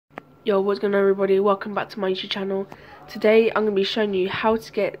Yo, what's going on everybody? Welcome back to my YouTube channel. Today I'm going to be showing you how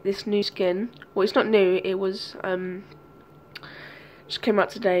to get this new skin. Well, it's not new, it was just came out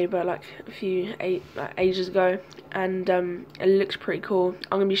today, but like ages ago, and it looks pretty cool.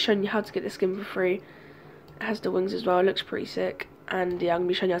 I'm going to be showing you how to get this skin for free. It has the wings as well, it looks pretty sick, and yeah, I'm going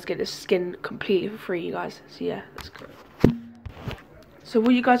to be showing you how to get this skin completely for free, you guys. So yeah, let's go. So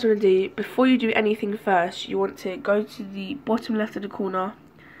what you guys want to do, before you do anything first, you want to go to the bottom left of the corner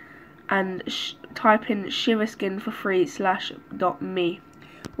and type in SHIVER skin for free /.me.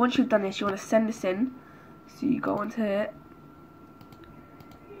 Once you've done this, you want to send this in. So you go onto here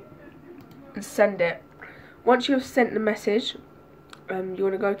and send it. Once you have sent the message, you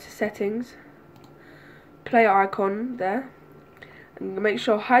want to go to settings, player icon there, and make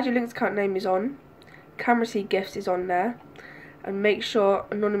sure hide your linked account name is on, camera see gifts is on there, and make sure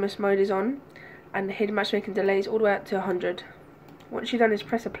anonymous mode is on, and hidden matchmaking delays all the way up to 100. Once you've done this,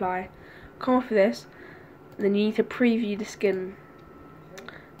 press apply. Come off of this, and then you need to preview the skin.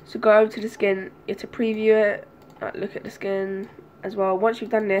 So go over to the skin, you have to preview it, look at the skin as well. Once you've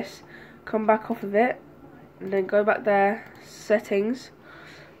done this, come back off of it, and then go back there, settings,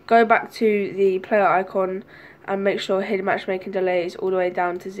 go back to the player icon, and make sure hidden matchmaking delay is all the way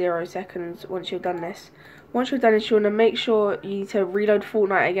down to 0 seconds once you've done this. Once you've done this, you want to make sure you need to reload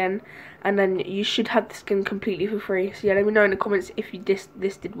Fortnite again, and then you should have the skin completely for free. So yeah, let me know in the comments if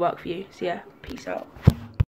this did work for you. So yeah, peace out.